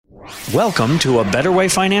Welcome to A Better Way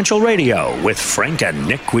Financial Radio with Frank and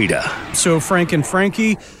Nick Guida. So Frank and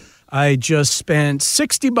Frankie, I just spent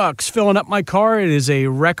 $60 filling up my car. It is a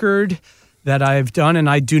record that I've done, and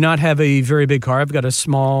I do not have a very big car. I've got a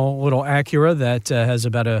small little Acura that has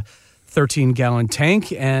about a 13-gallon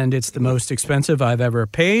tank, and it's the most expensive I've ever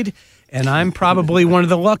paid, and I'm probably one of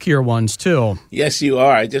the luckier ones, too. Yes, you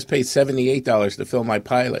are. I just paid $78 to fill my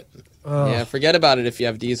Pilot. Yeah, forget about it if you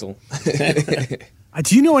have diesel.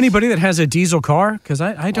 Do you know anybody that has a diesel car? Because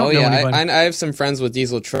I don't know anybody. I have some friends with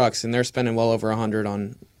diesel trucks, and they're spending well over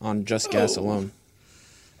 $100 on just gas alone.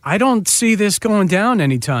 I don't see this going down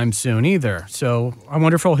anytime soon either. So I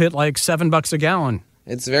wonder if it'll hit like $7 a gallon.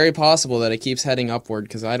 It's very possible that it keeps heading upward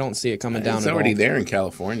because I don't see it coming down at all. It's already there in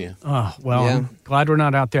California. Oh, well, yeah. I'm glad we're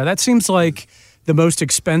not out there. That seems like the most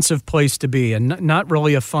expensive place to be and not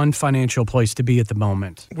really a fun financial place to be at the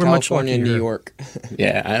moment. We're California and New York.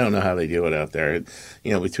 Yeah, I don't know how they do it out there.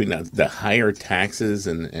 You know, between the higher taxes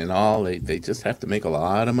and all, they just have to make a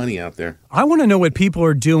lot of money out there. I want to know what people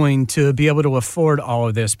are doing to be able to afford all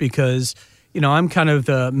of this because, you know, I'm kind of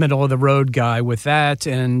the middle of the road guy with that.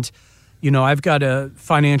 And, you know, I've got a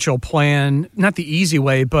financial plan, not the easy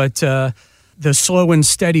way, but the slow and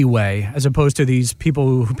steady way, as opposed to these people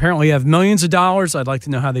who apparently have millions of dollars. I'd like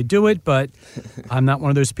to know how they do it, but I'm not one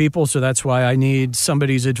of those people, so that's why I need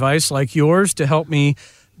somebody's advice like yours to help me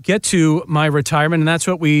get to my retirement, and that's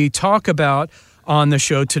what we talk about on the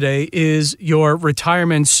show today is your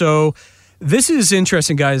retirement. So this is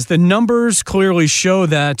interesting, guys. The numbers clearly show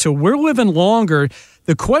that we're living longer.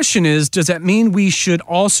 The question is, does that mean we should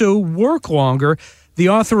also work longer? The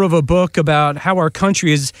author of a book about how our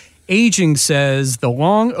country is aging says the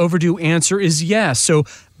long overdue answer is yes. So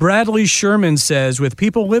Bradley Sherman says with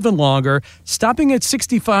people living longer, stopping at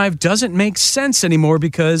 65 doesn't make sense anymore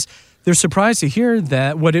because they're surprised to hear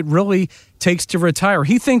that what it really takes to retire.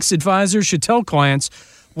 He thinks advisors should tell clients,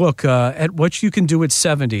 look at what you can do at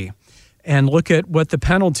 70 and look at what the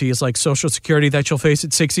penalty is like Social Security that you'll face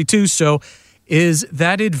at 62. So is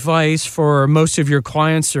that advice for most of your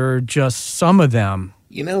clients or just some of them?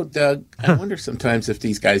 You know, Doug, I wonder sometimes if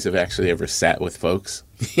these guys have actually ever sat with folks.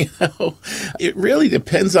 You know, it really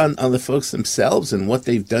depends on the folks themselves and what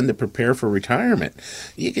they've done to prepare for retirement.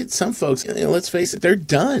 You get some folks, you know, let's face it, they're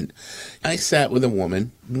done. I sat with a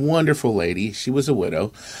woman, wonderful lady. She was a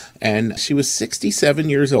widow, and she was 67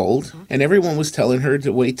 years old, and everyone was telling her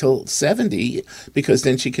to wait till 70 because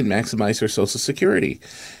then she can maximize her Social Security.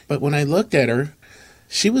 But when I looked at her,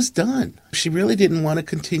 she was done. She really didn't want to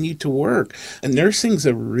continue to work. And nursing's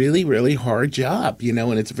a really, really hard job, you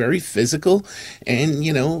know, and it's very physical. And,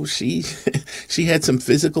 you know, she had some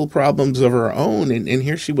physical problems of her own. And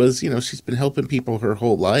here she was, you know, she's been helping people her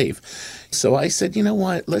whole life. So I said, you know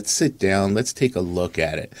what, let's sit down. Let's take a look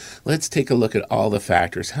at it. Let's take a look at all the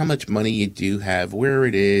factors, how much money you do have, where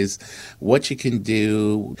it is, what you can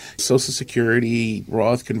do, Social Security,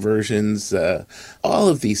 Roth conversions, all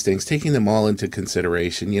of these things, taking them all into consideration.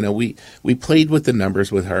 You know, we played with the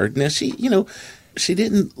numbers with her. Now, she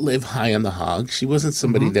didn't live high on the hog. She wasn't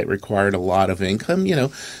somebody that required a lot of income, you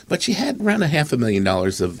know, but she had around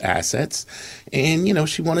 $500,000 of assets. And, you know,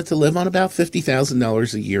 she wanted to live on about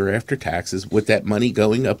 $50,000 a year after taxes with that money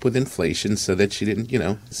going up with inflation so that she didn't, you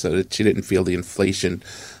know, feel the inflation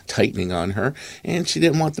tightening on her, and she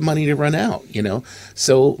didn't want the money to run out, you know.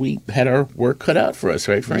 So we had our work cut out for us,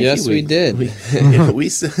 right, Frankie? Yes, we did. We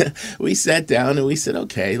sat down and we said,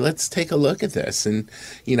 okay, let's take a look at this. And,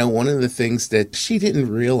 you know, one of the things that she didn't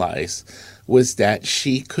realize was that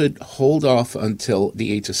she could hold off until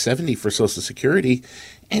the age of 70 for Social Security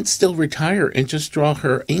and still retire and just draw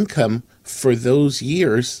her income for those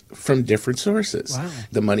years from different sources. Wow.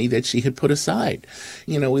 The money that she had put aside.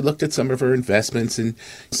 You know, we looked at some of her investments and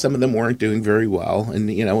some of them weren't doing very well.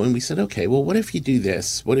 And, you know, and we said, okay, well, what if you do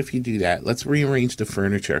this? What if you do that? Let's rearrange the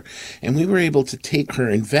furniture. And we were able to take her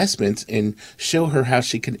investments and show her how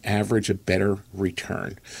she can average a better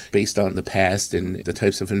return based on the past and the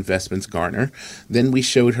types of investments garner. Then we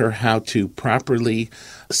showed her how to properly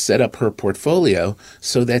set up her portfolio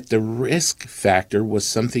so that the risk factor was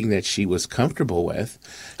something that she was comfortable with,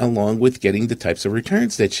 along with getting the types of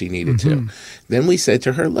returns that she needed to. Then we said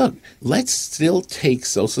to her, look, let's still take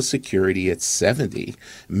Social Security at 70,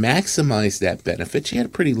 maximize that benefit. She had a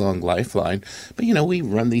pretty long lifeline, but, you know, we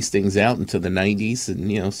run these things out into the 90s,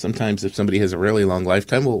 and, you know, sometimes if somebody has a really long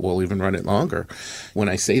lifetime, we'll even run it longer. When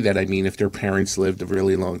I say that, I mean if their parents lived a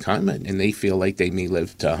really long time and they feel like they may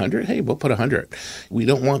live to 100, hey, we'll put 100. We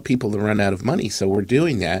don't want people to run out of money, so we're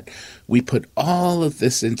doing that. We put all of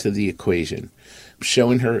this into the equation,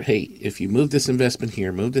 showing her, hey, if you move this investment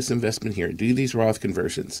here, do these Roth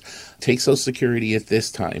conversions, take Social Security at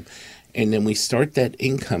this time. And then we start that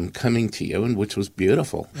income coming to you, and which was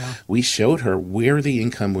beautiful. Yeah. We showed her where the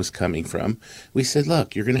income was coming from. We said,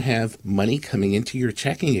 look, you're going to have money coming into your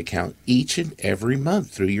checking account each and every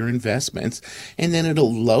month through your investments. And then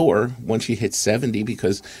it'll lower once you hit 70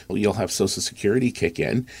 because you'll have Social Security kick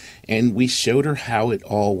in. And we showed her how it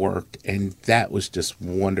all worked. And that was just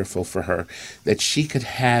wonderful for her, that she could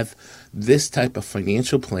have this type of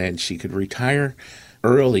financial plan. She could retire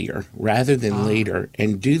earlier rather than later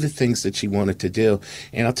and do the things that she wanted to do.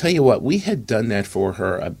 And I'll tell you what, we had done that for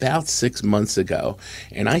her about 6 months ago.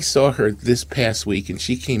 And I saw her this past week, and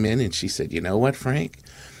she came in and she said, you know what, Frank?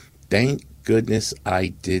 Thank goodness I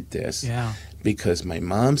did this. Yeah. Because my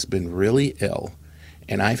mom's been really ill,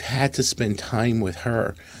 and I've had to spend time with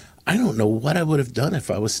her. I don't know what I would have done if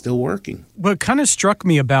I was still working. What kind of struck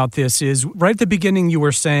me about this is right at the beginning you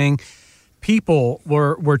were saying people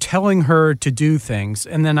were telling her to do things.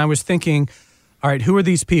 And then I was thinking, all right, who are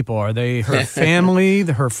these people? Are they her family,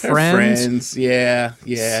 her friends? Her friends, yeah.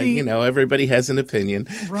 See, everybody has an opinion.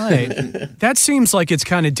 Right. That seems like it's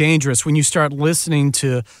kind of dangerous when you start listening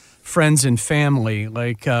to friends and family.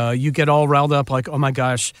 Like you get all riled up like, oh my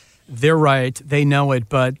gosh, they're right, they know it.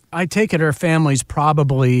 But I take it her family's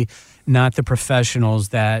probably not the professionals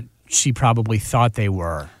that she probably thought they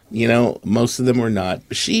were. Most of them were not.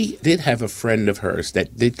 She did have a friend of hers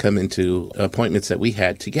that did come into appointments that we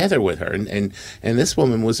had together with her. And this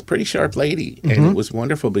woman was a pretty sharp lady. Mm-hmm. And it was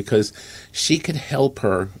wonderful because she could help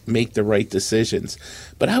her make the right decisions.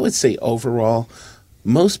 But I would say overall,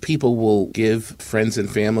 most people will give friends and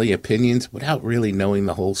family opinions without really knowing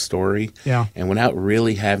the whole story. Yeah. And without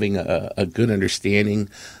really having a good understanding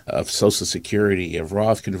of Social Security, of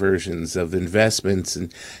Roth conversions, of investments.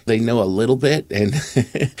 And they know a little bit, and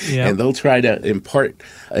and they'll try to impart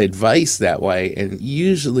advice that way. And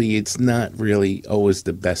usually it's not really always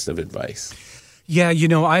the best of advice. Yeah,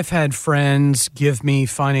 I've had friends give me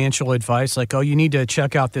financial advice like, oh, you need to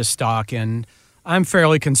check out this stock, and I'm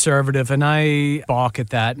fairly conservative, and I balk at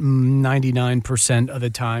that 99% of the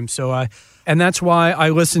time. And that's why I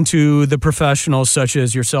listen to the professionals such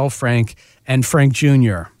as yourself, Frank, and Frank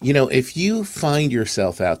Jr. If you find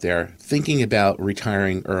yourself out there thinking about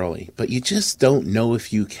retiring early, but you just don't know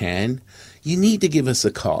if you can, you need to give us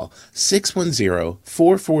a call,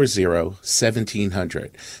 610-440-1700.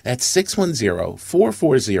 That's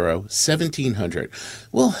 610-440-1700.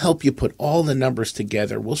 We'll help you put all the numbers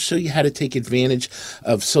together. We'll show you how to take advantage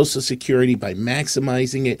of Social Security by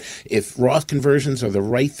maximizing it. If Roth conversions are the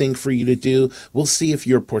right thing for you to do, we'll see if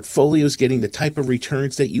your portfolio is getting the type of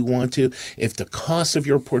returns that you want to. If the cost of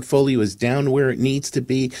your portfolio is down where it needs to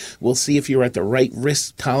be, we'll see if you're at the right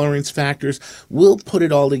risk tolerance factors. We'll put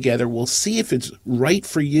it all together. We'll see if it's right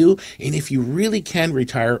for you and if you really can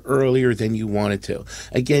retire earlier than you wanted to.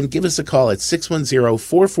 Again, give us a call at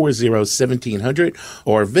 610-440-1700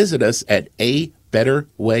 or visit us at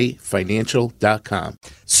betterwayfinancial.com.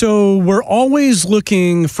 So we're always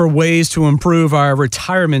looking for ways to improve our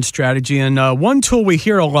retirement strategy. And one tool we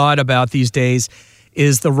hear a lot about these days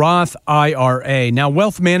is the Roth IRA. Now,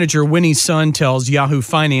 wealth manager Winnie Sun tells Yahoo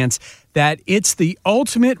Finance that it's the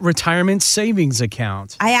ultimate retirement savings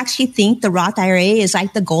account. I actually think the Roth IRA is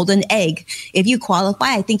like the golden egg. If you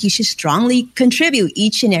qualify, I think you should strongly contribute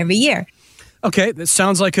each and every year. Okay, that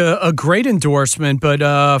sounds like a great endorsement,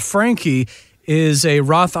 but Frankie, is a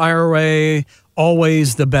Roth IRA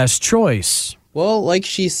always the best choice? Well, like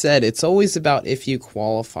she said, it's always about if you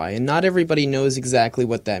qualify, and not everybody knows exactly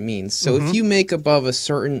what that means. So if you make above a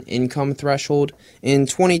certain income threshold, in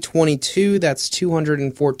 2022, that's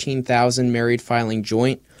 $214,000 married filing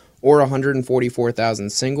joint or $144,000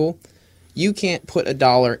 single, you can't put a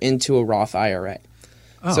dollar into a Roth IRA.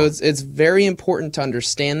 Oh. So it's very important to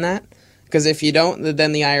understand that, because if you don't,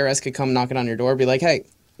 then the IRS could come knocking on your door and be like, hey,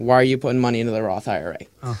 why are you putting money into the Roth IRA?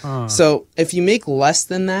 So if you make less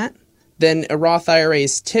than that, then a Roth IRA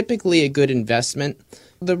is typically a good investment.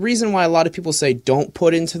 The reason why a lot of people say don't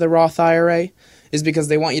put into the Roth IRA is because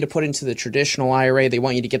they want you to put into the traditional IRA. They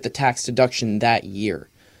want you to get the tax deduction that year,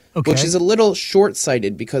 which is a little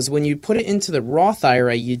short-sighted, because when you put it into the Roth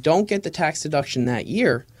IRA, you don't get the tax deduction that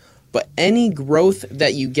year, but any growth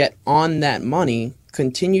that you get on that money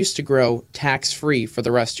continues to grow tax-free for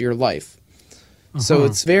the rest of your life. So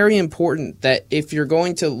it's very important that if you're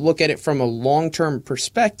going to look at it from a long-term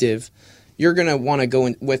perspective, you're going to want to go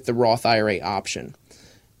in with the Roth IRA option.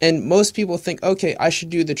 And most people think, okay, I should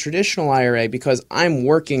do the traditional IRA because I'm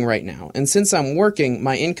working right now. And since I'm working,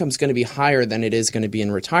 my income's going to be higher than it is going to be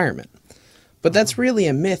in retirement. But that's really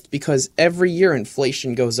a myth, because every year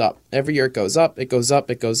inflation goes up. Every year it goes up, it goes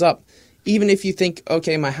up, it goes up. Even if you think,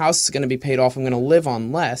 okay, my house is going to be paid off, I'm going to live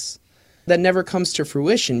on less, that never comes to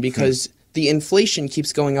fruition because the inflation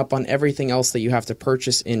keeps going up on everything else that you have to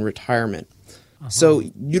purchase in retirement. So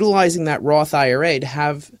utilizing that Roth IRA to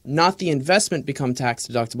have not the investment become tax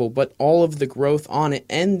deductible, but all of the growth on it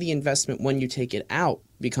and the investment when you take it out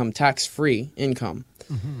become tax-free income.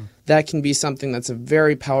 That can be something that's a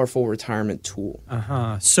very powerful retirement tool.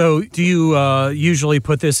 So do you usually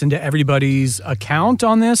put this into everybody's account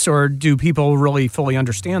on this, or do people really fully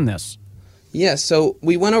understand this? Yeah, so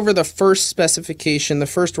we went over the first specification. The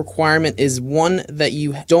first requirement is one that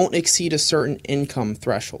you don't exceed a certain income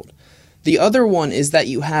threshold. The other one is that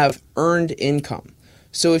you have earned income.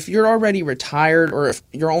 So if you're already retired or if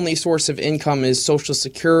your only source of income is Social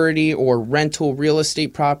Security or rental real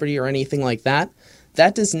estate property or anything like that,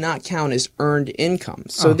 that does not count as earned income.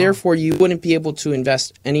 So therefore, you wouldn't be able to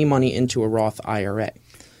invest any money into a Roth IRA.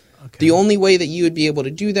 The only way that you would be able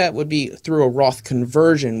to do that would be through a Roth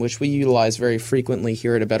conversion, which we utilize very frequently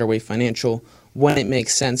here at A Better Way Financial when it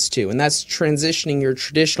makes sense to. And that's transitioning your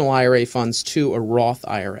traditional IRA funds to a Roth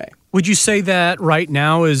IRA. Would you say that right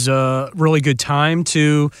now is a really good time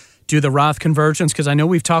to do the Roth conversions? Because I know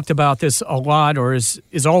we've talked about this a lot, or is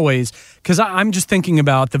always, because I'm just thinking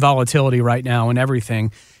about the volatility right now and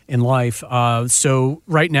everything in life. So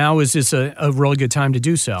right now, is this a really good time to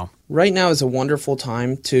do so? Right now is a wonderful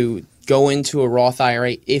time to go into a Roth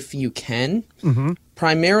IRA if you can,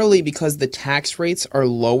 primarily because the tax rates are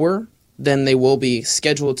lower than they will be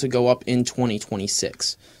scheduled to go up in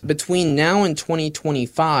 2026. Between now and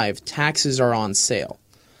 2025, taxes are on sale.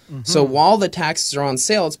 So while the taxes are on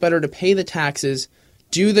sale, it's better to pay the taxes,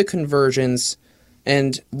 do the conversions,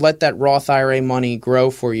 and let that Roth IRA money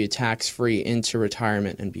grow for you tax-free into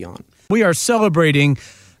retirement and beyond. We are celebrating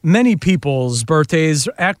many people's birthdays.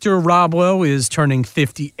 Actor Rob Lowe is turning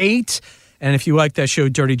 58. And if you like that show,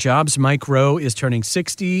 Dirty Jobs, Mike Rowe is turning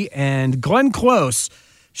 60. And Glenn Close,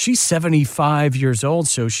 she's 75 years old,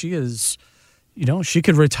 so she is, she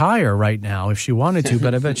could retire right now if she wanted to,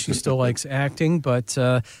 but I bet she still likes acting. But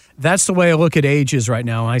that's the way I look at ages right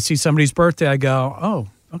now. When I see somebody's birthday, I go, oh,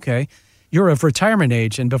 okay, you're of retirement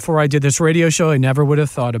age. And before I did this radio show, I never would have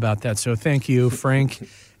thought about that. So thank you, Frank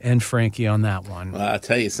and Frankie, on that one. Well, I'll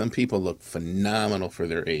tell you, some people look phenomenal for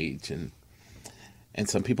their age, and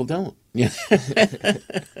some people don't.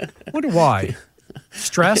 Wonder why?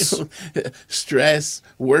 Stress? Stress,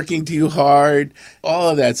 working too hard, all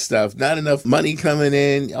of that stuff, not enough money coming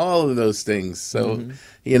in, all of those things. So,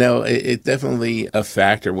 it's definitely a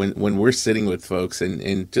factor when we're sitting with folks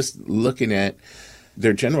and just looking at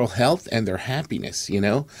their general health and their happiness.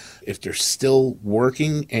 If they're still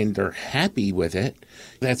working and they're happy with it,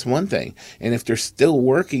 that's one thing. And if they're still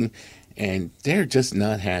working and they're just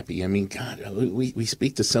not happy. I mean, God, we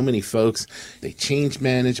speak to so many folks. They change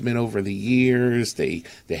management over the years. They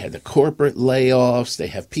had the corporate layoffs. They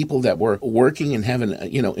have people that were working and having,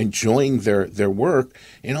 enjoying their work.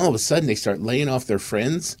 And all of a sudden they start laying off their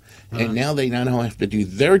friends. And now they not only have to do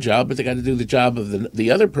their job, but they got to do the job of the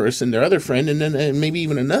other person, their other friend, and then maybe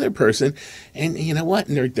even another person. And you know what?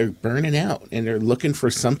 And they're burning out, and they're looking for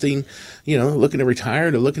something, looking to retire,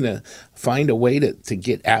 they're looking to find a way to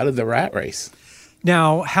get out of the rat race.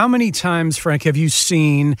 Now, how many times, Frank, have you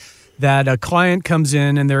seen that a client comes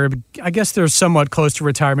in and they're somewhat close to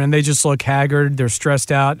retirement and they just look haggard, they're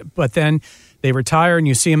stressed out, but then they retire and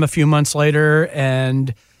you see them a few months later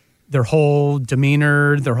and their whole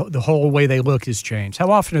demeanor, the whole way they look has changed? How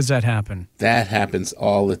often does that happen? That happens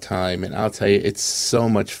all the time. And I'll tell you, it's so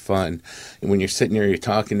much fun. And when you're sitting there, you're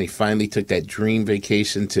talking, they finally took that dream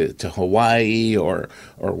vacation to Hawaii or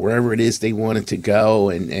wherever it is they wanted to go.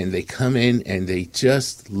 And they come in and they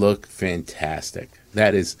just look fantastic.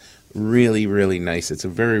 That is really, really nice. It's a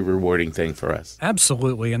very rewarding thing for us.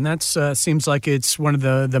 Absolutely. And that seems like it's one of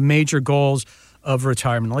the major goals of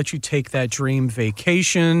retirement. Let you take that dream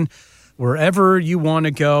vacation wherever you want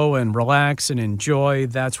to go and relax and enjoy.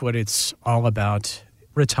 That's what it's all about,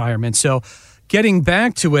 retirement. So getting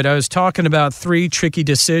back to it, I was talking about 3 tricky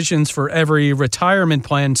decisions for every retirement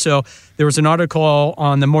plan. So there was an article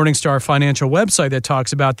on the Morningstar Financial website that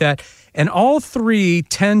talks about that. And all 3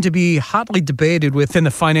 tend to be hotly debated within the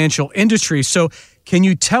financial industry. So can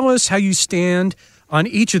you tell us how you stand on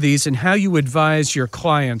each of these and how you advise your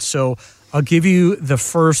clients? So I'll give you the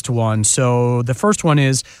first one. So the first one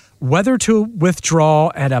is whether to withdraw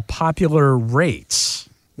at a popular rate.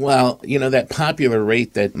 Well, that popular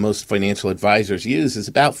rate that most financial advisors use is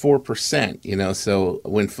about 4%, So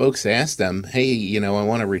when folks ask them, hey, I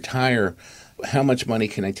want to retire, how much money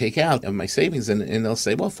can I take out of my savings? And they'll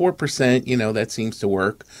say, well, 4%, that seems to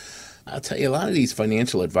work. I'll tell you, a lot of these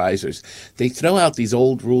financial advisors, they throw out these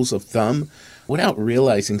old rules of thumb without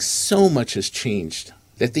realizing so much has changed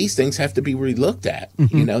that these things have to be relooked at.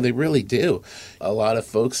 You know, they really do. A lot of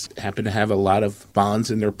folks happen to have a lot of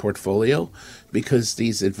bonds in their portfolio because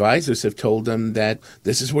these advisors have told them that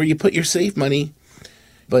this is where you put your safe money.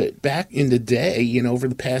 But back in the day, you know, over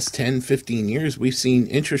the past 10, 15 years, we've seen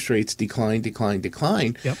interest rates decline.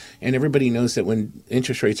 Yep. And everybody knows that when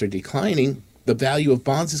interest rates are declining, the value of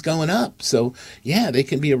bonds is going up. So, yeah, they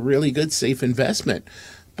can be a really good, safe investment.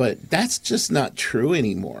 But that's just not true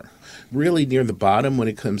anymore. Really near the bottom when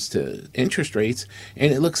it comes to interest rates,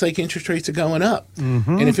 and it looks like interest rates are going up.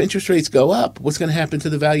 And if interest rates go up, what's going to happen to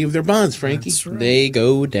the value of their bonds, Frankie? That's right. They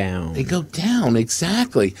go down. They go down,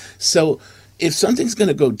 exactly. So if something's going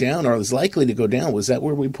to go down or is likely to go down, was that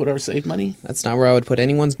where we put our safe money? That's not where I would put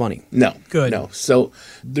anyone's money. No. Good. No. So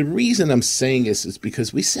the reason I'm saying this is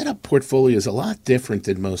because we set up portfolios a lot different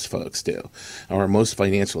than most folks do, or most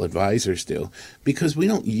financial advisors do, because we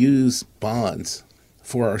don't use bonds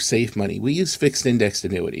for our safe money. We use fixed indexed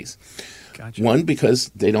annuities. Gotcha. One, because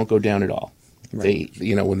they don't go down at all. Right. They,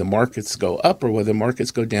 you know, when the markets go up or when the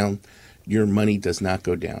markets go down, your money does not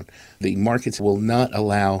go down. The markets will not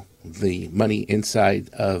allow the money inside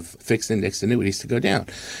of fixed index annuities to go down.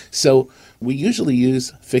 So we usually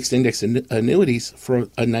use fixed index annuities for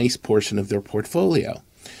a nice portion of their portfolio.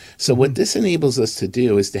 So what this enables us to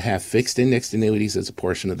do is to have fixed indexed annuities as a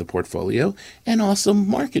portion of the portfolio and also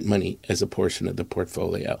market money as a portion of the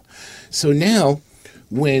portfolio. So now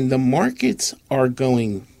when the markets are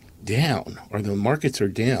going down or the markets are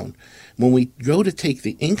down, when we go to take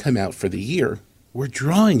the income out for the year, we're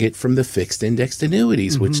drawing it from the fixed indexed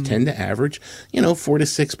annuities, which tend to average, 4 to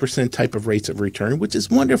 6% type of rates of return, which is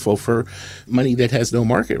wonderful for money that has no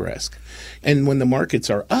market risk. And when the markets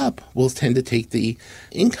are up, we'll tend to take the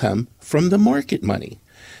income from the market money.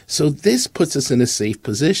 So this puts us in a safe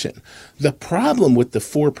position. The problem with the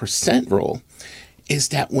 4% rule is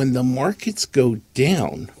that when the markets go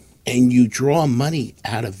down and you draw money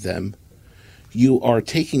out of them, you are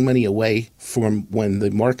taking money away from when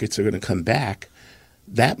the markets are going to come back.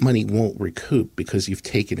 That money won't recoup because you've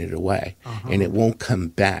taken it away and it won't come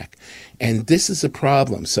back. And this is a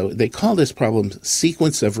problem. So they call this problem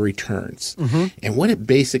sequence of returns. And what it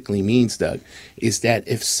basically means, Doug, is that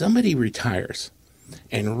if somebody retires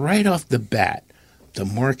and right off the bat, the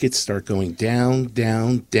markets start going down,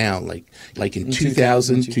 like in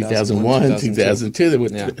 2000, 2001, 2002, they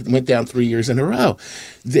went down 3 years in a row.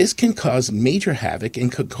 This can cause major havoc and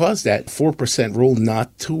could cause that 4% rule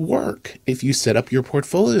not to work if you set up your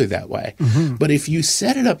portfolio that way. But if you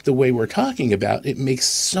set it up the way we're talking about, it makes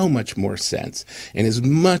so much more sense and is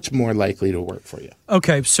much more likely to work for you.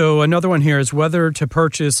 Okay, so another one here is whether to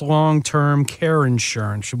purchase long-term care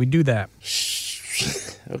insurance. Should we do that?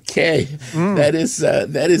 Okay, that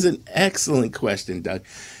is an excellent question, Doug.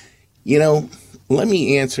 Let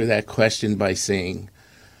me answer that question by saying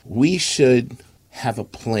we should have a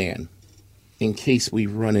plan in case we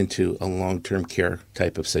run into a long-term care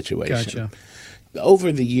type of situation. Gotcha.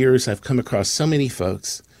 Over the years, I've come across so many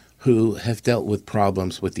folks who have dealt with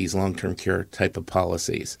problems with these long-term care type of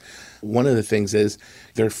policies. One of the things is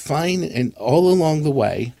they're fine and all along the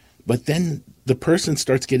way, but then the person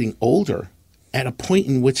starts getting older at a point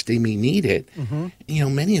in which they may need it.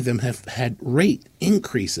 Many of them have had rate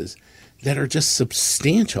increases that are just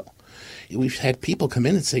substantial. We've had people come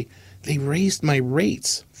in and say, they raised my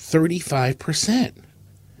rates 35%.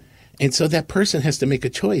 And so that person has to make a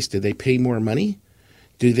choice. Do they pay more money?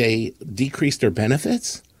 Do they decrease their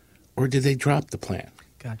benefits? Or do they drop the plan?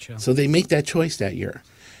 Gotcha. So they make that choice that year.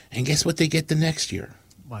 And guess what they get the next year?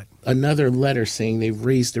 What? Another letter saying they've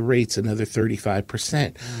raised the rates another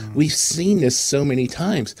 35%. We've seen this so many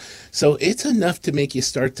times. So it's enough to make you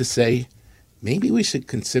start to say, maybe we should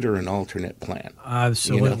consider an alternate plan.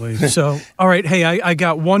 Absolutely. So, all right. Hey, I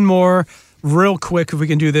got one more real quick if we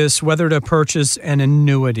can do this, whether to purchase an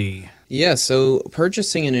annuity. Yeah, so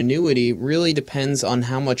purchasing an annuity really depends on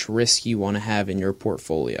how much risk you want to have in your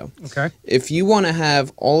portfolio. Okay. If you want to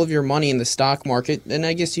have all of your money in the stock market, then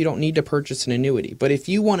I guess you don't need to purchase an annuity. But if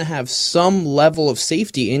you want to have some level of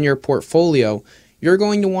safety in your portfolio, you're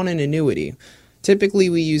going to want an annuity. Typically,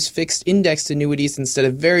 we use fixed indexed annuities instead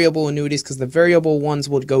of variable annuities because the variable ones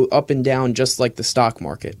will go up and down just like the stock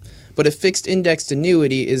market. But a fixed indexed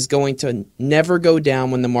annuity is going to never go down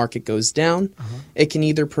when the market goes down. It can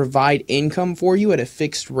either provide income for you at a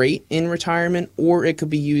fixed rate in retirement, or it could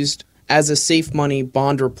be used as a safe money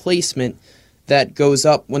bond replacement that goes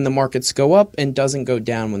up when the markets go up and doesn't go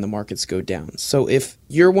down when the markets go down. So if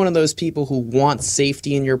you're one of those people who want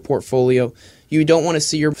safety in your portfolio, you don't want to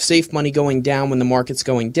see your safe money going down when the market's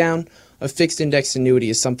going down, a fixed index annuity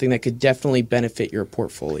is something that could definitely benefit your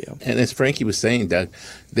portfolio. And as Frankie was saying, Doug,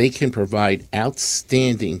 they can provide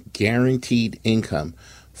outstanding guaranteed income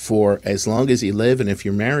for as long as you live, and if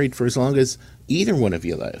you're married, for as long as either one of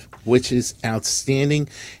you live, which is outstanding.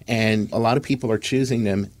 And a lot of people are choosing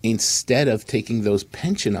them instead of taking those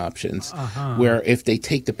pension options, where if they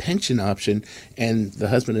take the pension option and the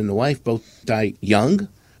husband and the wife both die young,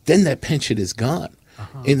 then that pension is gone.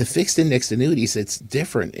 In the fixed index annuities, it's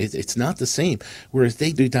different. It's not the same. Whereas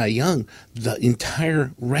they do die young, the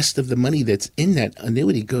entire rest of the money that's in that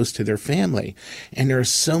annuity goes to their family. And there are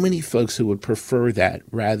so many folks who would prefer that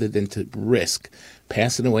rather than to risk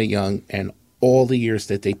passing away young and all the years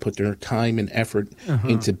that they put their time and effort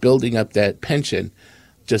into building up that pension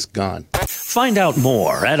just gone. Find out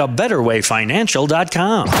more at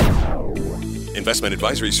abetterwayfinancial.com. Investment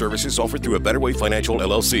advisory services offered through A Better Way Financial,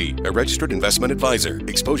 LLC, a registered investment advisor.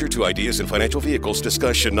 Exposure to ideas and financial vehicles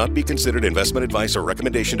discussed should not be considered investment advice or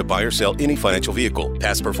recommendation to buy or sell any financial vehicle.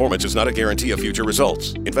 Past performance is not a guarantee of future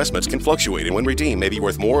results. Investments can fluctuate and when redeemed may be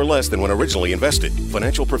worth more or less than when originally invested.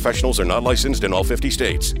 Financial professionals are not licensed in all 50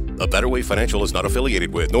 states. A Better Way Financial is not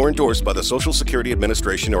affiliated with nor endorsed by the Social Security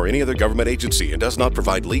Administration or any other government agency and does not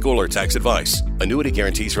provide legal or tax advice. Annuity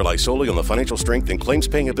guarantees rely solely on the financial strength and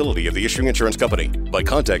claims-paying ability of the issuing insurance company. By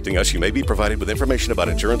contacting us, you may be provided with information about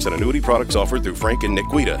insurance and annuity products offered through Frank and Nick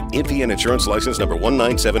Guida, NPN Insurance License number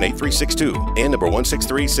 1978362 and number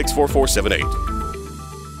 163-64478.